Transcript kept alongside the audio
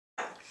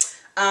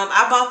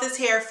I bought this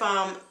hair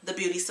from the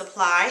Beauty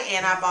Supply,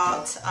 and I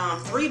bought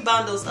 3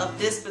 bundles of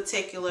this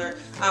particular,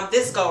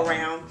 this go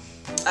round.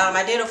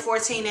 I did a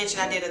 14 inch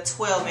and I did a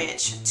 12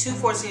 inch, 2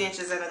 14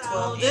 inches and a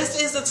 12 inch.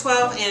 This is a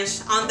 12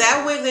 inch. On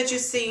that wig that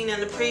you've seen in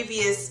the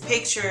previous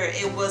picture,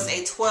 it was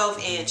a 12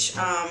 inch,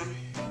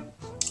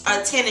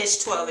 a 10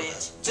 inch, 12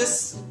 inch.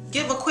 Just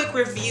give a quick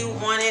review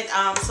on it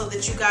so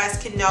that you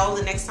guys can know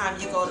the next time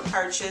you go to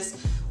purchase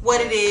what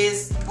it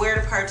is, where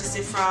to purchase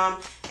it from,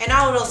 and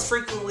all of those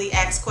frequently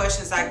asked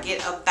questions I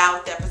get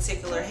about that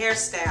particular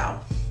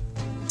hairstyle.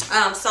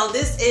 So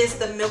this is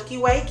the Milky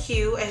Way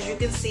Q, as you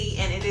can see,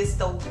 and it is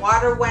the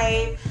water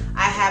wave.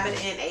 I have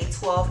it in a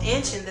 12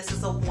 inch and this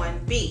is a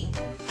 1B.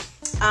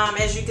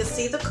 As you can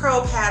see, the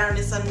curl pattern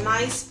is a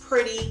nice,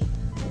 pretty,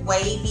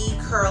 wavy,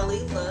 curly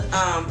look.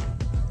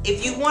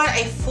 If you want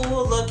a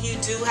full look, you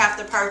do have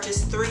to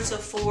purchase 3 to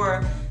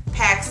 4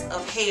 packs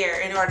of hair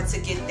in order to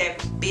get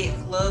that big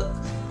look,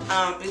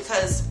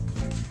 because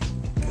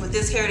with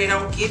this hair they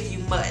don't give you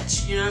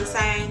much, you know what I'm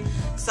saying?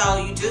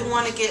 So you do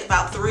want to get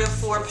about 3 or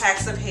 4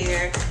 packs of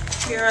hair.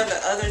 Here are the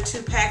other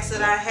 2 packs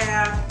that I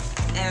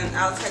have, and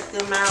I'll take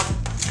them out.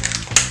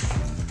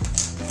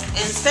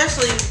 And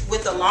especially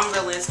with the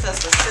longer lens, because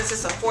since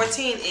it's a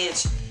 14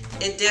 inch,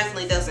 it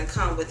definitely doesn't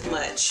come with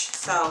much.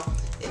 So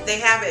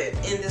they have it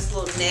in this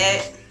little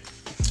net,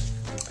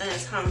 and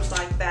it comes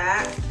like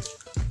that.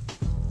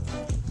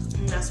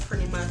 And that's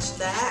pretty much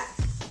that.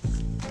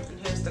 And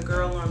here's the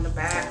girl on the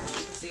back.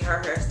 You can see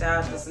her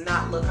hairstyle does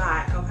not look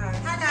hot, okay?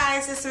 Hi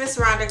guys, it's Miss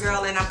Rhonda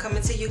Girl, and I'm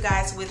coming to you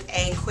guys with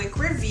a quick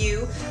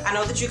review. I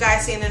know that you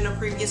guys seen in the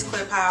previous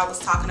clip how I was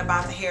talking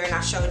about the hair and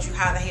I showed you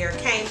how the hair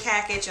came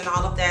packaged and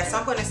all of that. So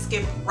I'm going to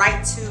skip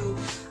right to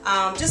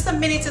just a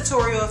mini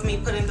tutorial of me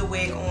putting the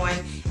wig on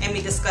and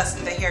me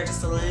discussing the hair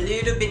just a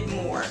little bit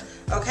more.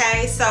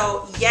 Okay,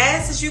 so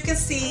yes, as you can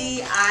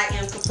see, I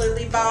am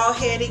completely bald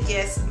headed.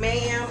 Yes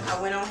ma'am,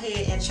 I went on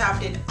ahead and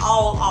chopped it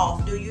all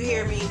off. Do you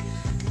hear me?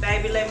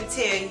 Baby, let me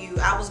tell you,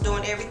 I was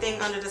doing everything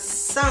under the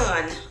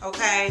sun,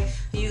 okay?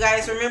 You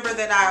guys remember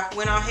that I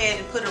went on ahead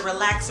and put a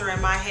relaxer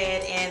in my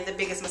head, and the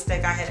biggest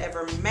mistake I had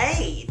ever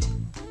made,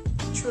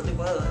 truly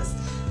was,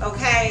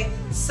 okay?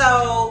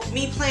 So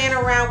me playing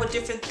around with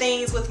different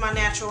things with my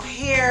natural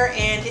hair,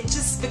 and it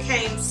just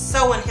became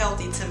so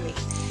unhealthy to me.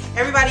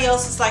 Everybody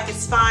else is like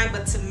it's fine,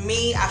 but to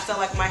me, I felt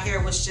like my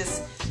hair was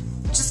just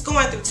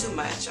going through too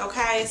much,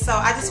 okay? So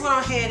I just went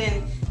on ahead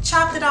and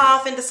chopped it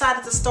off and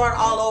decided to start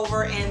all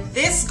over. And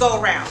this go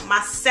round, my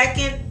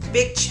second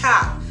big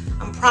chop,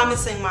 I'm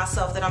promising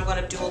myself that I'm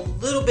going to do a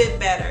little bit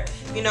better.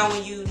 You know,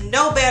 when you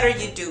know better,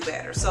 you do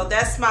better. So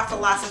that's my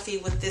philosophy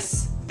with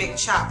this big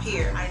chop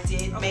here. I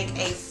did make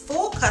a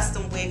full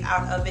custom wig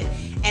out of it,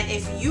 and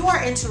if you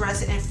are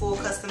interested in full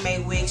custom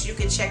made wigs, you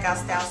can check out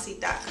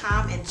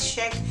StyleSeat.com and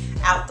check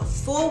out the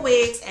full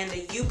wigs and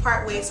the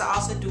U-part wigs. I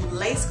also do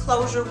lace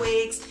closure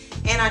wigs,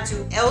 and I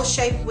do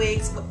L-shaped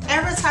wigs.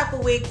 Whatever type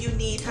of wig you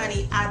need,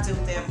 honey, I do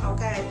them,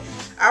 okay?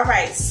 All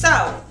right, so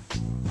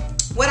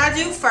what I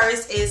do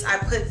first is I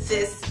put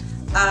this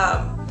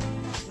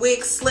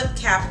wig slip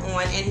cap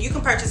on, and you can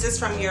purchase this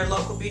from your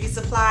local beauty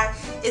supply.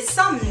 It's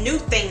some new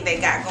thing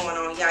they got going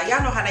on, y'all.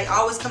 Y'all know how they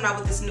always come out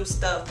with this new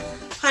stuff.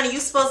 Honey,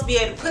 you're supposed to be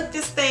able to put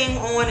this thing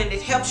on and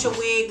it helps your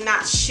wig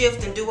not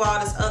shift and do all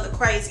this other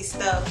crazy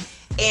stuff.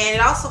 And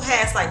it also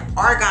has like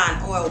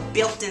argan oil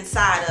built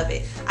inside of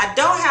it. I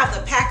don't have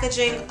the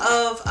packaging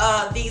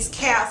of these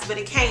caps, but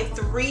it came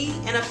 3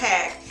 in a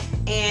pack,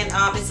 and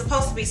it's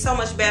supposed to be so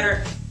much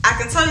better. I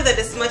can tell you that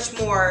it's much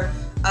more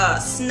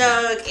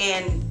snug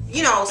and,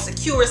 you know,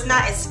 secure. It's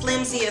not as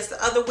flimsy as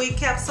the other wig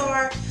caps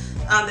are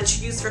that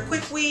you use for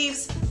quick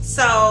weaves.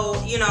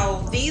 So, you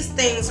know, these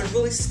things are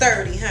really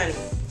sturdy, honey.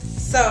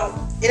 So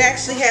it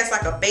actually has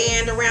like a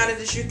band around it,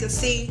 as you can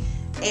see,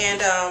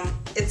 and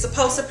it's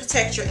supposed to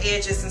protect your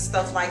edges and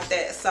stuff like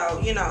that. So,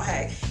 you know,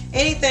 hey,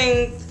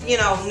 anything, you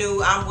know,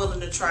 new, I'm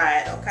willing to try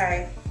it,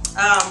 okay?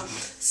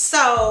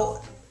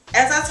 So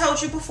as I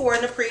told you before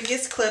in the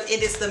previous clip,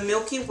 it is the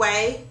Milky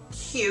Way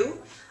Q.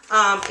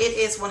 It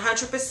is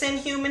 100%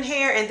 human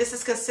hair, and this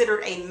is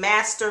considered a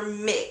master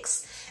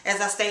mix. As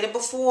I stated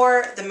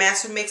before, the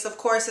master mix, of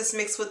course, is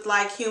mixed with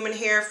like human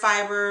hair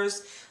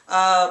fibers,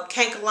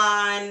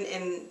 Kanekalon,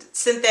 and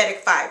synthetic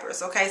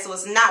fibers, okay? So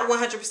it's not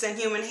 100%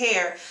 human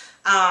hair.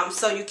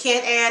 So you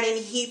can't add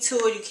any heat to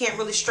it. You can't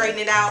really straighten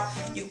it out.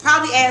 You can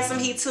probably add some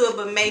heat to it,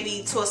 but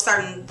maybe to a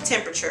certain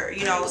temperature.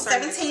 You know,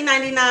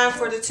 $17.99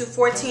 for the 2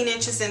 14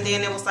 inches, and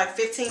then it was like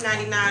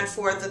 $15.99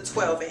 for the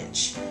 12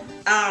 inch.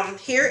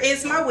 Here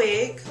is my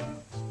wig.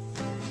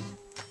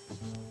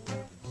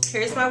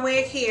 Here's my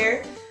wig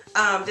here.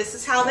 This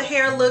is how the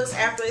hair looks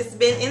after it's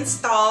been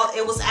installed.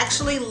 It was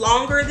actually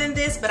longer than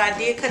this, but I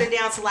did cut it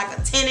down to like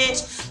a 10 inch,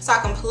 so I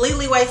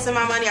completely wasted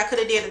my money. I could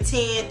have did a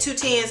 10, 2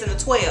 10s and a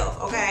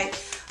 12, okay?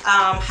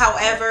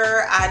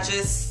 However, I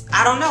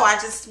don't know,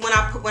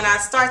 when I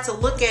start to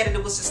look at it,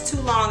 it was just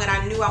too long, and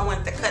I knew I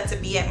wanted the cut to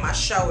be at my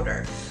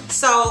shoulder.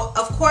 So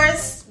of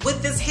course,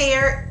 with this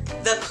hair,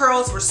 the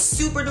curls were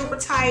super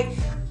duper tight.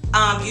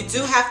 You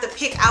do have to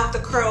pick out the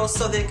curls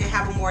so that it can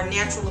have a more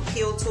natural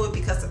appeal to it,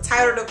 because the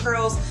tighter the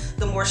curls,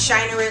 the more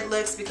shinier it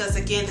looks, because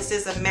again, this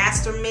is a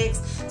master mix,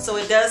 so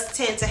it does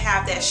tend to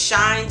have that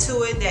shine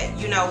to it that,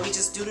 you know, we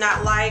just do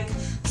not like.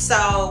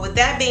 So with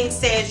that being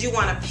said, you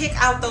want to pick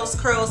out those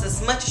curls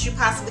as much as you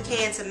possibly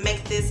can to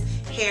make this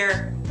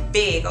hair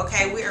big.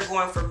 Okay, we are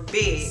going for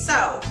big.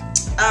 So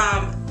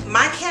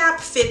my cap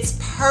fits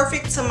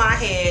perfect to my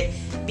head,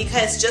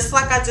 because just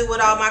like I do with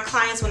all my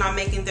clients when I'm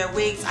making their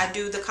wigs, I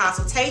do the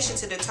consultation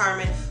to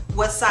determine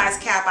what size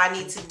cap I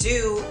need to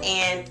do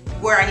and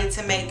where I need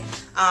to make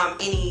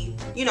any,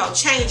 you know,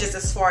 changes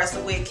as far as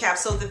the wig cap,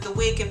 so that the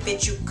wig can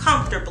fit you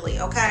comfortably,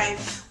 okay?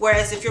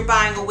 Whereas if you're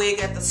buying a wig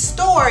at the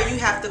store, you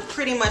have to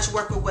pretty much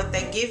work with what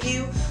they give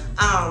you.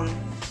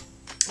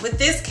 With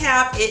this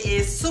cap, it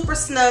is super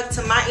snug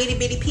to my itty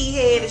bitty pea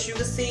head. As you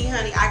can see,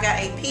 honey, I got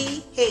a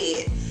pea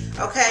head.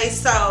 Okay,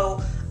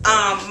 so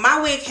my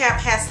wig cap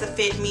has to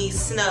fit me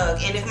snug,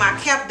 and if my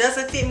cap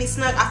doesn't fit me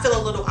snug, I feel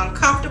a little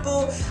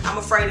uncomfortable. I'm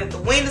afraid that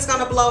the wind is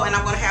gonna blow and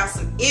I'm gonna have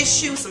some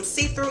issues, some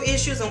see-through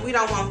issues, and we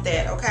don't want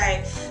that,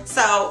 okay?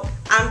 So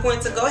I'm going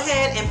to go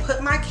ahead and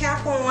put my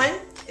cap on.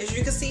 As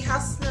you can see how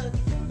snug.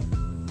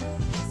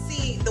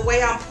 See the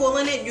way I'm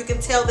pulling it, you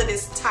can tell that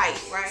it's tight,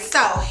 right?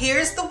 So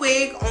here's the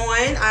wig on.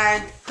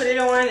 I put it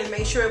on and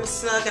made sure it was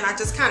snug, and I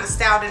just kind of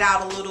styled it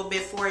out a little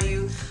bit for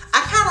you.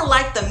 I kind of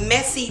like the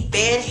messy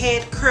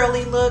bedhead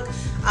curly look,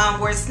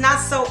 where it's not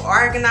so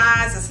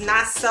organized, it's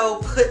not so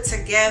put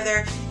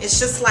together, it's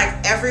just like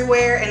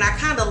everywhere, and I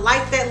kind of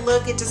like that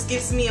look. It just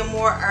gives me a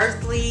more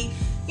earthly,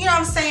 you know what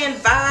I'm saying,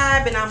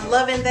 vibe, and I'm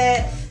loving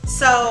that.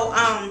 So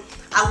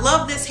I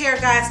love this hair,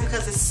 guys,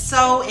 because it's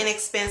so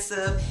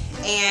inexpensive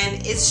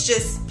and it's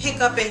just pick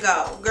up and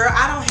go. Girl,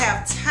 I don't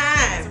have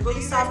time. It's a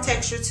really soft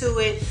texture to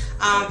it.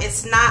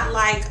 It's not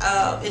like,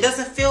 it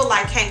doesn't feel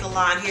like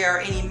Kanekalon hair or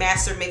any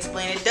master mix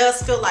blend. It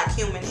does feel like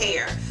human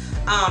hair.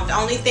 The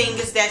only thing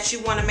is that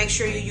you want to make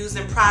sure you're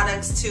using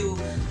products to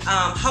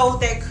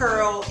hold that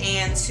curl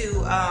and to,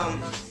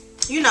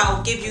 you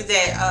know, give you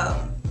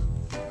that,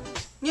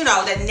 you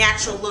know, that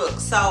natural look.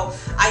 So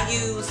I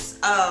use,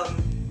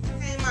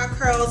 my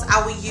curls,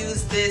 I will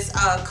use this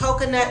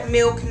coconut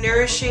milk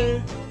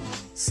nourishing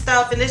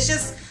stuff, and it's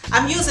just,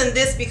 I'm using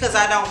this because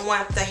I don't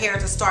want the hair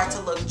to start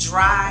to look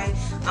dry.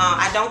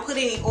 I don't put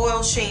any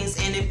oil sheens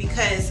in it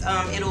because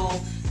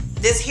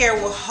this hair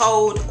will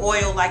hold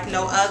oil like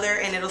no other,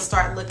 and it'll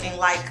start looking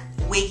like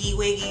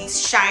wiggy,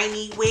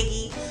 shiny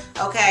wiggy.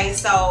 Okay,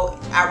 so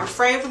I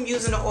refrain from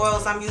using the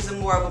oils. I'm using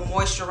more of a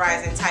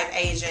moisturizing type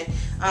agent.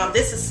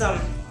 This is some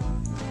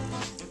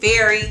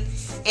very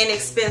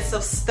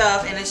inexpensive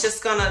stuff, and it's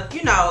just gonna,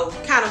 you know,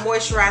 kind of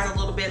moisturize a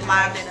little bit,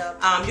 liven it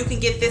up. You can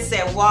get this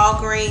at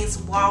Walgreens,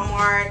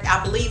 Walmart,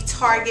 I believe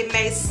Target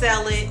may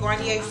sell it.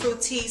 Garnier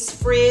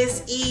Fructis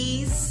Frizz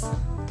Ease.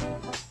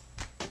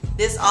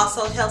 This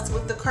also helps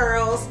with the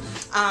curls.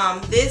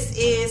 This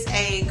is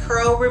a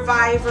curl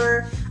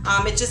reviver.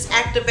 It just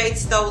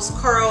activates those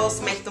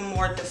curls, make them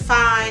more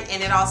defined,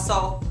 and it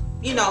also,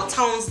 you know,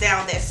 tones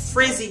down that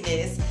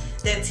frizziness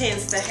that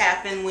tends to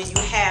happen when you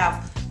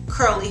have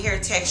curly hair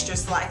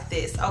textures like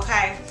this.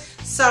 Okay,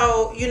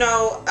 so you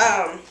know,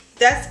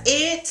 that's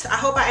it. I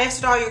hope I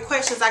answered all your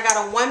questions. I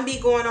got a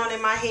 1B going on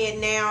in my head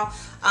now.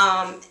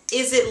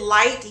 Is it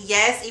light?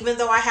 Yes. Even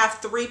though I have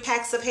 3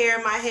 packs of hair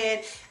in my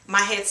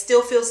head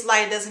still feels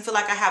light. It doesn't feel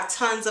like I have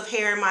tons of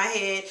hair in my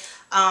head.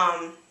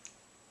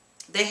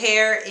 The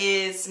hair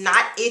is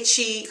not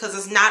itchy because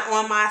it's not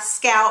on my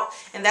scalp,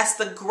 and that's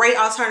the great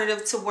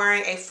alternative to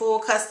wearing a full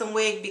custom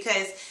wig,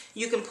 because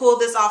you can pull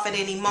this off at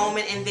any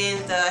moment, and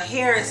then the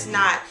hair is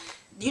not,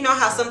 you know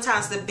how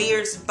sometimes the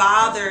beards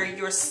bother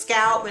your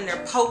scalp and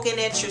they're poking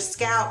at your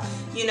scalp.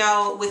 You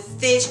know, with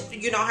this,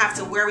 you don't have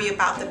to worry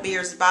about the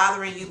beards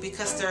bothering you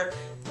because they're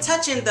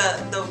touching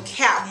the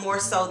cap more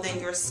so than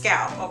your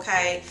scalp.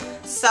 Okay,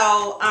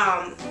 so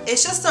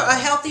it's just a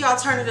healthy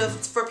alternative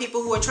for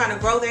people who are trying to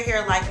grow their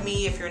hair like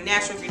me. If you're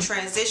natural, if you're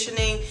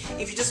transitioning,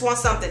 if you just want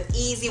something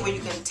easy where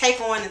you can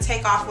take on and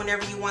take off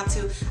whenever you want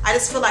to, I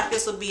just feel like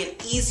this would be an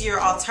easier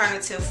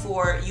alternative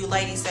for you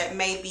ladies that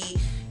may be,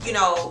 you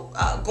know,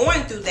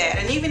 going through that.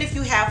 And even if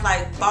you have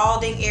like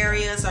balding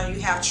areas or you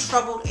have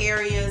troubled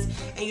areas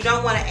and you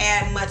don't want to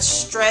add much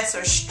stress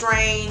or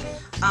strain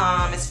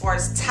as far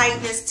as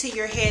tightness to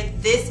your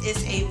head, this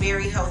is a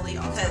very healthy,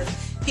 because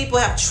people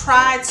have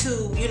tried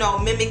to, you know,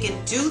 mimic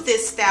and do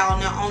this style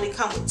and they'll only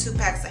come with 2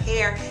 packs of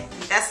hair,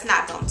 and that's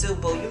not gonna do,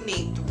 boo. You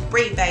need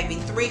 3, baby,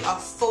 3 or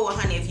 4,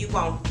 honey, if you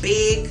want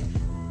big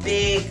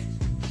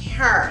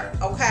hair.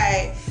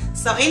 Okay,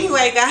 so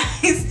anyway,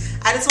 guys,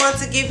 I just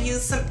wanted to give you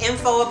some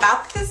info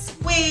about this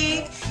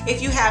wig.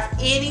 If you have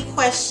any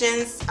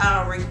questions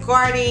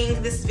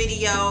regarding this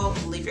video,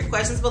 leave your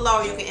questions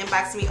below. You can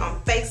inbox me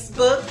on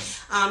Facebook.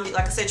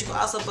 Like I said, you can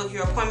also book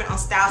your appointment on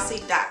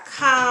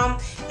StyleSeat.com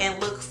and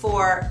look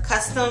for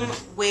custom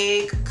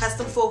wig,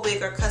 custom full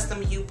wig, or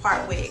custom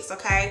U-part wigs.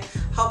 Okay,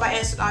 hope I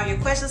answered all your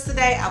questions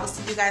today. I will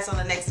see you guys on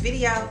the next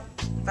video.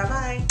 Bye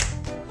bye.